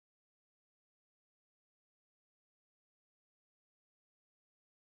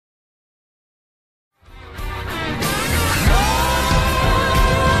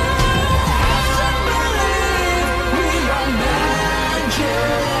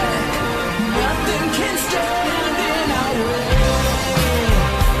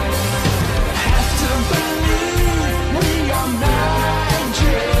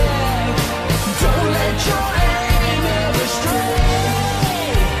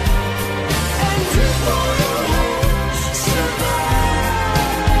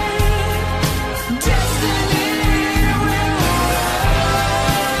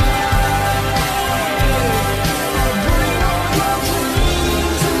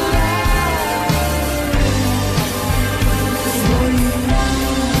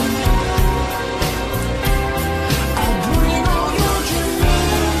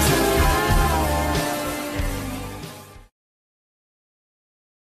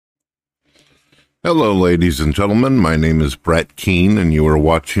Hello, ladies and gentlemen. My name is Brett Keane, and you are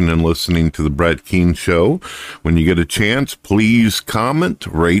watching and listening to The Brett Keane Show. When you get a chance, please comment,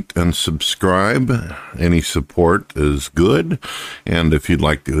 rate, and subscribe. Any support is good. And if you'd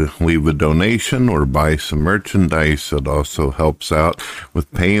like to leave a donation or buy some merchandise, it also helps out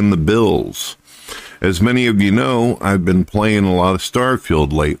with paying the bills. As many of you know, I've been playing a lot of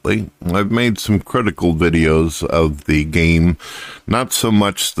Starfield lately. I've made some critical videos of the game, not so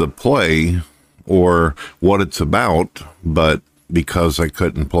much the play or what it's about, but because I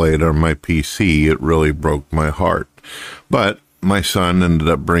couldn't play it on my PC, it really broke my heart. But my son ended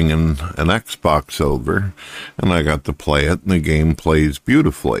up bringing an Xbox over, and I got to play it, and the game plays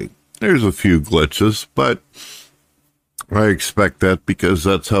beautifully. There's a few glitches, but I expect that because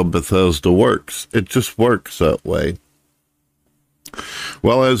that's how Bethesda works. It just works that way.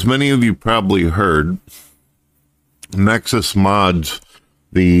 Well, as many of you probably heard, Nexus mods,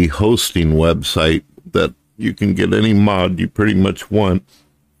 the hosting website that you can get any mod you pretty much want,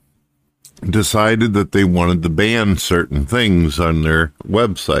 decided that they wanted to ban certain things on their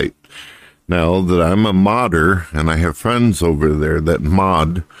website. Now that I'm a modder, and I have friends over there that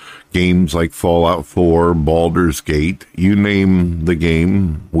mod games like Fallout 4, Baldur's Gate, you name the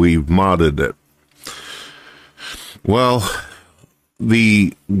game, we've modded it. Well,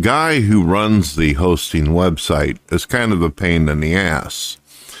 the guy who runs the hosting website is kind of a pain in the ass.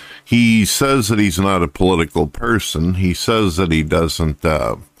 He says that he's not a political person. He says that he doesn't,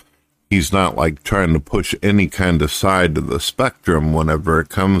 he's not like trying to push any kind of side of the spectrum whenever it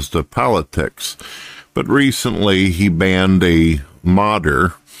comes to politics. But recently he banned a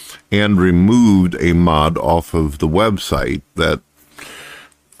modder and removed a mod off of the website that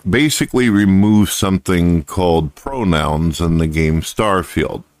basically removes something called pronouns in the game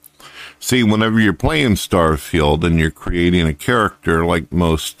Starfield. See, whenever you're playing Starfield and you're creating a character like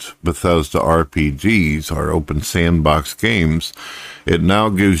most Bethesda RPGs or open sandbox games, it now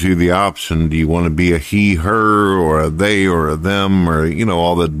gives you the option, do you want to be a he, her, or a they, or a them, or, you know,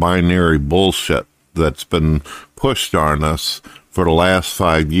 all that binary bullshit that's been pushed on us for the last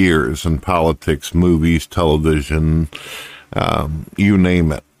 5 years in politics, movies, television, you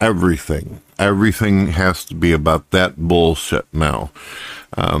name it, everything. Everything has to be about that bullshit now.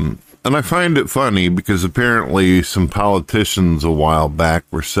 And I find it funny because apparently some politicians a while back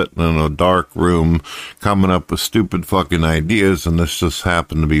were sitting in a dark room coming up with stupid fucking ideas, and this just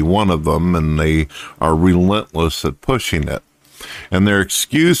happened to be one of them, and they are relentless at pushing it. And their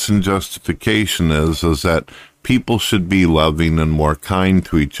excuse and justification is that people should be loving and more kind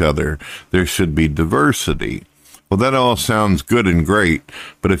to each other. There should be diversity. Well, that all sounds good and great,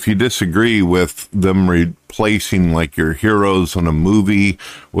 but if you disagree with them replacing like your heroes in a movie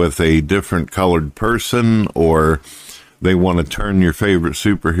with a different colored person, or they want to turn your favorite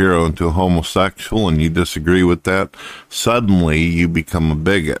superhero into a homosexual and you disagree with that, suddenly you become a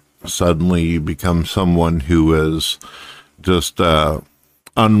bigot. Suddenly you become someone who is just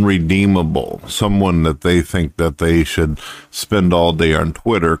unredeemable, someone that they think that they should spend all day on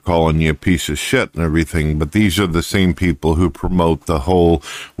Twitter calling you a piece of shit and everything. But these are the same people who promote the whole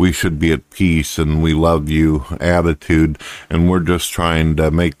we should be at peace and we love you attitude, and we're just trying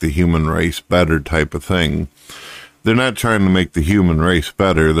to make the human race better type of thing. They're not trying to make the human race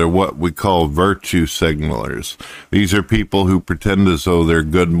better. They're what we call virtue signalers. These are people who pretend as though they're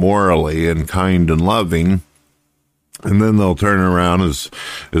good morally and kind and loving, and then they'll turn around as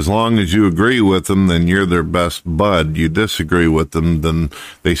long as you agree with them, then you're their best bud. You disagree with them, then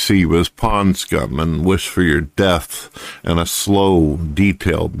they see you as pond scum and wish for your death in a slow,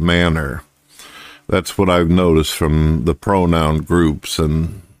 detailed manner. That's what I've noticed from the pronoun groups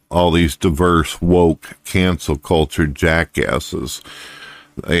and all these diverse, woke, cancel culture jackasses.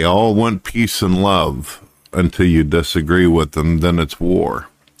 They all want peace and love until you disagree with them, then it's war.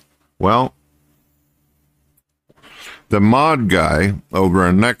 Well, the mod guy over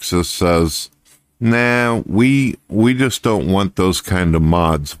on Nexus says, nah, we just don't want those kind of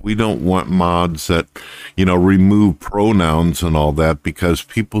mods. We don't want mods that, you know, remove pronouns and all that, because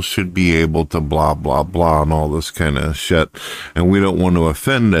people should be able to blah, blah, blah and all this kind of shit. And we don't want to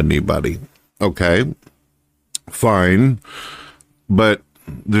offend anybody. Okay, fine. But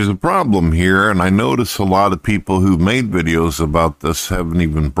there's a problem here, and I notice a lot of people who've made videos about this haven't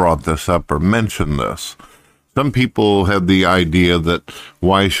even brought this up or mentioned this. Some people have the idea that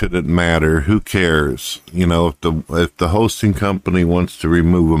why should it matter? Who cares? You know, if the hosting company wants to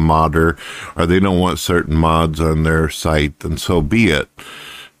remove a modder or they don't want certain mods on their site, then so be it.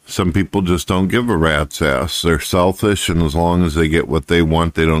 Some people just don't give a rat's ass. They're selfish, and as long as they get what they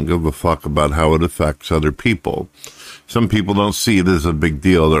want, they don't give a fuck about how it affects other people. Some people don't see it as a big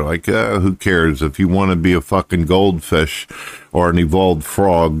deal. They're like, who cares? If you want to be a fucking goldfish or an evolved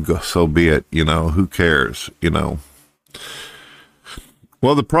frog, so be it. Who cares?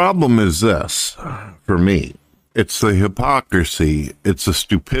 Well, the problem is this, for me. It's the hypocrisy. It's the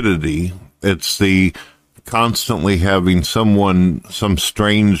stupidity. It's the constantly having some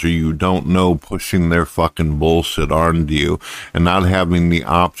stranger you don't know pushing their fucking bullshit onto you and not having the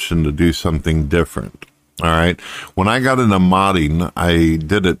option to do something different. All right. When I got into modding, I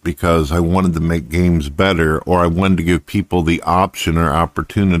did it because I wanted to make games better, or I wanted to give people the option or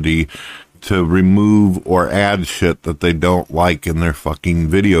opportunity to remove or add shit that they don't like in their fucking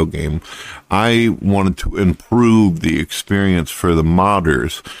video game. I wanted to improve the experience for the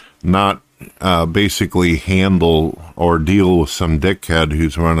modders, not basically handle or deal with some dickhead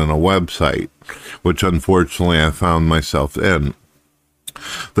who's running a website, which unfortunately I found myself in.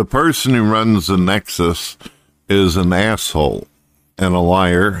 The person who runs the Nexus is an asshole and a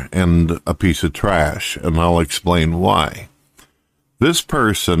liar and a piece of trash, and I'll explain why. This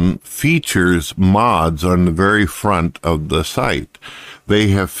person features mods on the very front of the site. They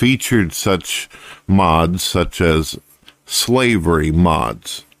have featured such mods such as slavery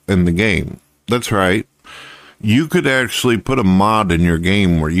mods in the game. That's right. You could actually put a mod in your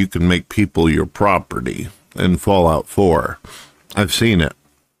game where you can make people your property in Fallout 4. I've seen it.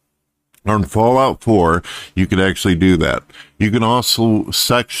 On Fallout 4, you could actually do that. You can also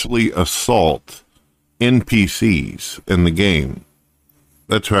sexually assault NPCs in the game.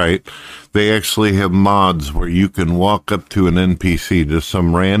 That's right. They actually have mods where you can walk up to an NPC, just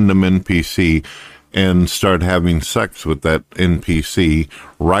some random NPC, and start having sex with that NPC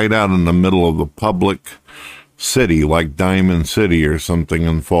right out in the middle of a public city like Diamond City or something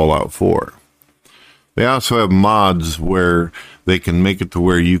in Fallout 4. They also have mods where they can make it to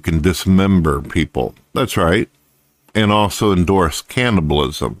where you can dismember people. That's right. And also endorse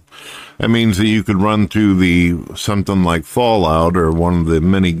cannibalism. That means that you could run through something like Fallout or one of the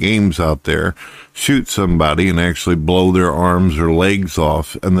many games out there, shoot somebody and actually blow their arms or legs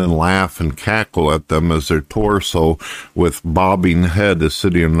off, and then laugh and cackle at them as their torso with bobbing head is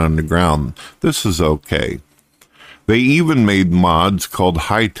sitting on the ground. This is okay. They even made mods called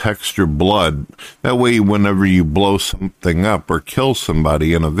high texture blood. That way, whenever you blow something up or kill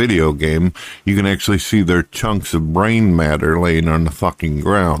somebody in a video game, you can actually see their chunks of brain matter laying on the fucking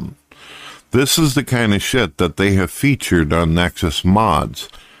ground. This is the kind of shit that they have featured on Nexus mods.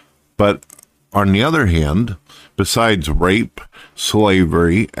 But on the other hand, besides rape,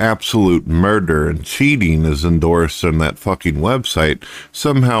 slavery, absolute murder, and cheating is endorsed on that fucking website,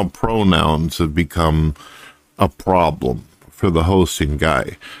 somehow pronouns have become a problem for the hosting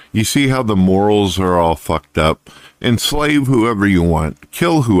guy. You see how the morals are all fucked up? Enslave whoever you want,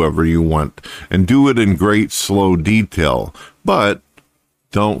 kill whoever you want, and do it in great slow detail. But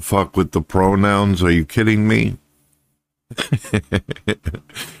don't fuck with the pronouns. Are you kidding me?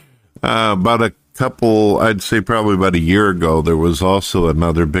 About a couple, I'd say probably about a year ago, there was also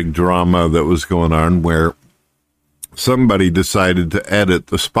another big drama that was going on where somebody decided to edit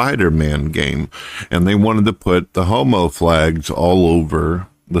the Spider-Man game, and they wanted to put the homo flags all over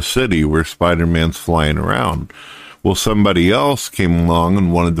the city where Spider-Man's flying around. Well, somebody else came along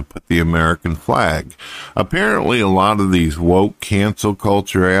and wanted to put the American flag. Apparently, a lot of these woke cancel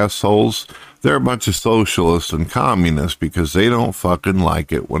culture assholes, they're a bunch of socialists and communists because they don't fucking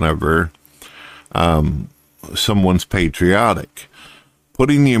like it whenever someone's patriotic.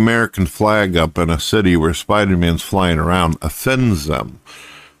 Putting the American flag up in a city where Spider-Man's flying around offends them.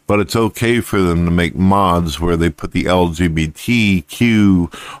 But it's okay for them to make mods where they put the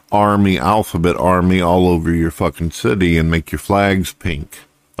LGBTQ army, alphabet army all over your fucking city and make your flags pink.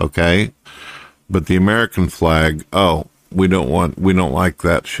 Okay? But the American flag, we don't like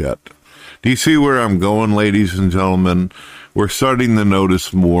that shit. Do you see where I'm going, ladies and gentlemen? We're starting to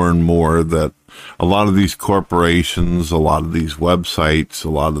notice more and more that a lot of these corporations, a lot of these websites, a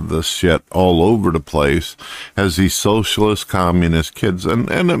lot of this shit all over the place has these socialist, communist kids. And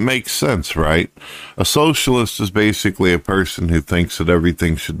it makes sense, right? A socialist is basically a person who thinks that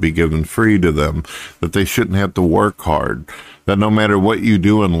everything should be given free to them, that they shouldn't have to work hard, that no matter what you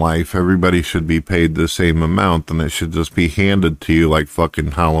do in life, everybody should be paid the same amount, and it should just be handed to you like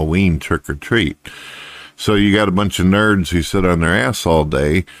fucking Halloween trick or treat. So you got a bunch of nerds who sit on their ass all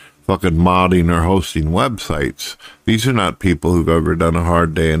day fucking modding or hosting websites. These are not people who've ever done a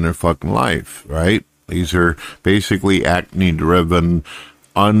hard day in their fucking life, right? These are basically acne-driven,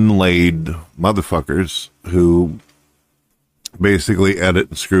 unlaid motherfuckers who basically edit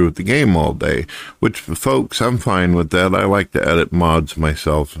and screw with the game all day, which, folks, I'm fine with that. I like to edit mods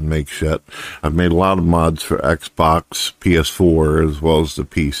myself and make shit. I've made a lot of mods for Xbox, PS4, as well as the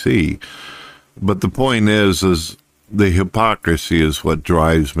PC. But the point is the hypocrisy is what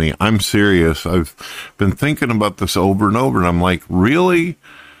drives me. I'm serious. I've been thinking about this over and over, and I'm like, really?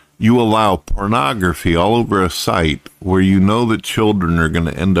 You allow pornography all over a site where you know that children are going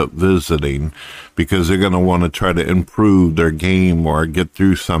to end up visiting because they're going to want to try to improve their game or get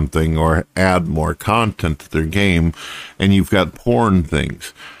through something or add more content to their game, and you've got porn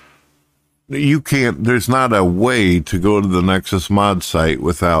things. You can't, there's not a way to go to the Nexus mod site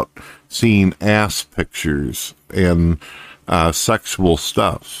without seeing ass pictures and sexual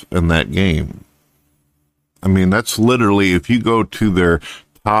stuff in that game. I mean, that's literally, if you go to their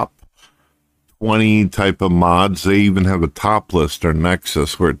top 20 type of mods, they even have a top list or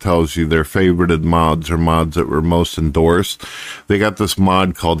Nexus where it tells you their favorited mods or mods that were most endorsed. They got this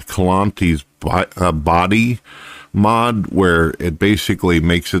mod called Kalanti's Body mod, where it basically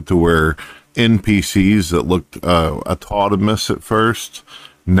makes it to where NPCs that looked autonomous at first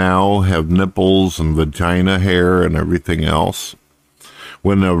now have nipples and vagina hair and everything else,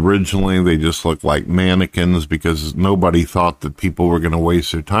 when originally they just looked like mannequins because nobody thought that people were going to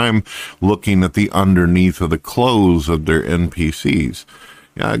waste their time looking at the underneath of the clothes of their NPCs.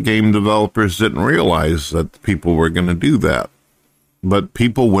 Yeah, game developers didn't realize that people were going to do that, but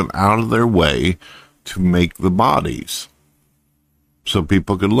people went out of their way to make the bodies so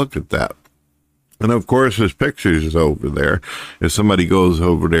people could look at that. And of course, there's pictures over there. If somebody goes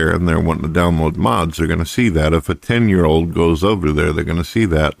over there and they're wanting to download mods, they're going to see that. If a 10-year-old goes over there, they're going to see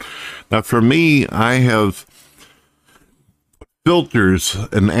that. Now, for me, I have filters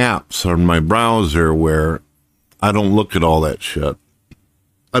and apps on my browser where I don't look at all that shit.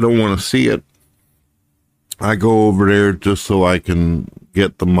 I don't want to see it. I go over there just so I can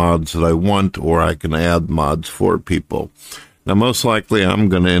get the mods that I want, or I can add mods for people. Now, most likely, I'm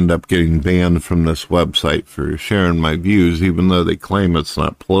going to end up getting banned from this website for sharing my views, even though they claim it's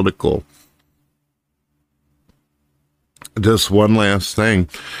not political. Just one last thing.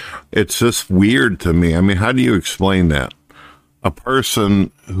 It's just weird to me. I mean, how do you explain that? A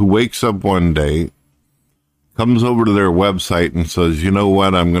person who wakes up one day, comes over to their website and says, you know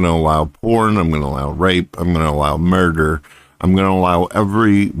what, I'm going to allow porn, I'm going to allow rape, I'm going to allow murder, I'm going to allow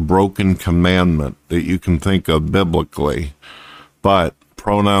every broken commandment that you can think of biblically, but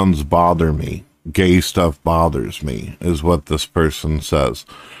pronouns bother me. Gay stuff bothers me, is what this person says.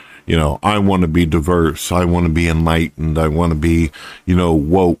 You know, I want to be diverse. I want to be enlightened. I want to be,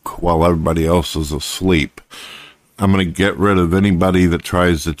 woke while everybody else is asleep. I'm going to get rid of anybody that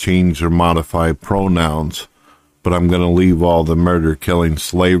tries to change or modify pronouns, but I'm going to leave all the murder, killing,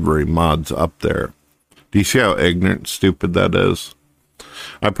 slavery mods up there. Do you see how ignorant, stupid that is?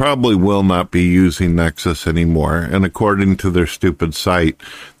 I probably will not be using Nexus anymore, and according to their stupid site,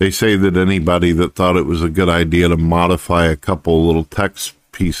 they say that anybody that thought it was a good idea to modify a couple little text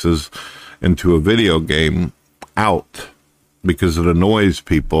pieces into a video game out because it annoys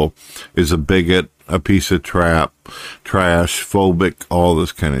people is a bigot, a piece of trash, phobic, all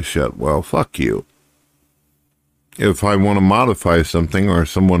this kind of shit. Well, fuck you. If I want to modify something, or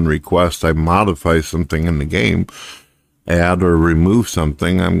someone requests I modify something in the game, add or remove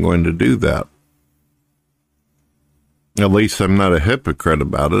something, I'm going to do that. At least I'm not a hypocrite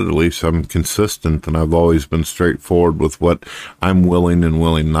about it. At least I'm consistent, and I've always been straightforward with what I'm willing and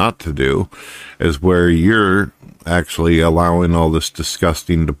willing not to do, is where you're actually allowing all this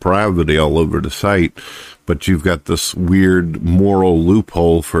disgusting depravity all over the site, but you've got this weird moral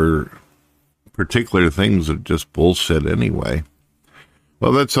loophole for particular things that are just bullshit anyway.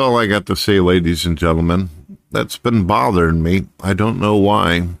 Well, that's all I got to say, ladies and gentlemen. That's been bothering me. I don't know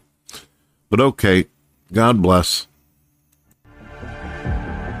why. But okay, God bless.